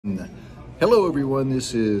Hello everyone,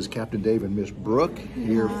 this is Captain Dave and Miss Brooke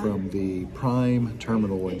here from the Prime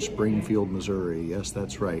Terminal in Springfield, Missouri. Yes,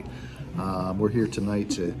 that's right. We're here tonight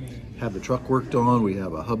to have the truck worked on. We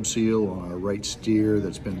have a hub seal on our right steer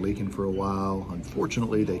that's been leaking for a while.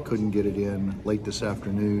 Unfortunately, they couldn't get it in late this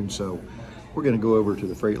afternoon, so we're going to go over to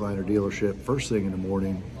the Freightliner dealership first thing in the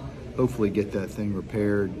morning, hopefully get that thing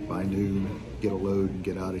repaired by noon, get a load and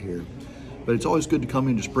get out of here. But it's always good to come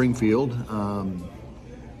into Springfield.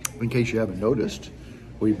 In case you haven't noticed,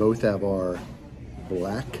 we both have our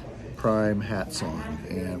black Prime hats on,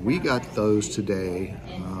 and we got those today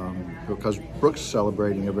because Brooke's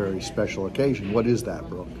celebrating a very special occasion. What is that,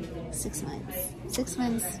 Brooke? 6 months. 6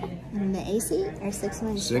 months in the AC, or 6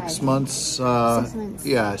 months? 6 months. 6 months.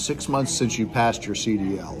 Yeah, 6 months since you passed your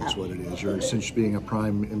CDL is what it is. Or since being a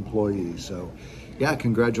Prime employee. So, yeah,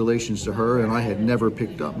 congratulations to her. And I had never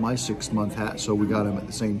picked up my 6-month hat, so we got them at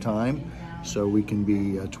the same time. So we can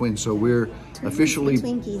be twins. So we're officially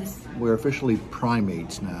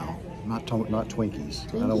primates now, not Twinkies.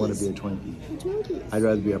 I don't want to be a Twinkie. Twinkies. I'd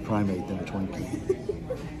rather be a primate than a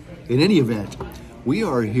Twinkie. In any event, we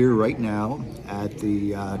are here right now at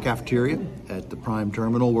the cafeteria at the Prime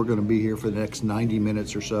Terminal. We're going to be here for the next 90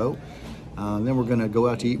 minutes or so. Then we're going to go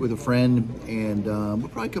out to eat with a friend, and we'll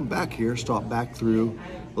probably come back here, stop back through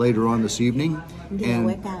later on this evening. And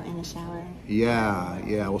work out in the shower.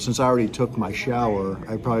 Yeah. Well, since I already took my shower,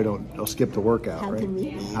 I'll skip the workout, How right?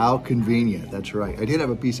 convenient. How convenient, that's right. I did have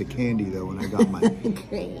a piece of candy though when I got my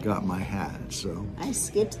got my hat, so. I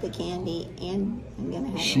skipped the candy and I'm gonna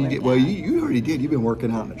have a workout. Well, you already did. You've been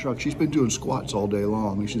working out in the truck. She's been doing squats all day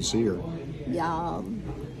long. You should see her. Y'all,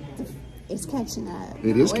 it's catching up.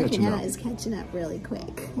 It is catching Working up. out is catching up really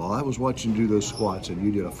quick. Well, I was watching you do those squats and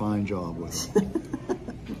you did a fine job with them.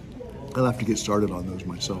 I'll have to get started on those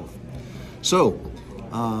myself. So,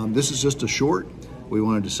 this is just a short. We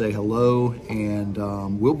wanted to say hello, and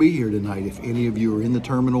we'll be here tonight. If any of you are in the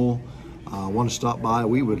terminal, want to stop by,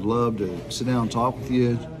 we would love to sit down and talk with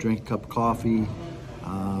you, drink a cup of coffee.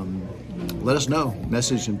 Let us know.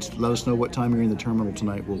 Message and let us know what time you're in the terminal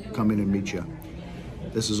tonight. We'll come in and meet you.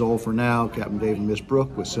 This is all for now. Captain Dave and Miss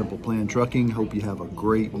Brooke with Simple Plan Trucking. Hope you have a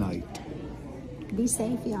great night. Be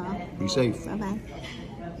safe, y'all. Be safe. Bye-bye.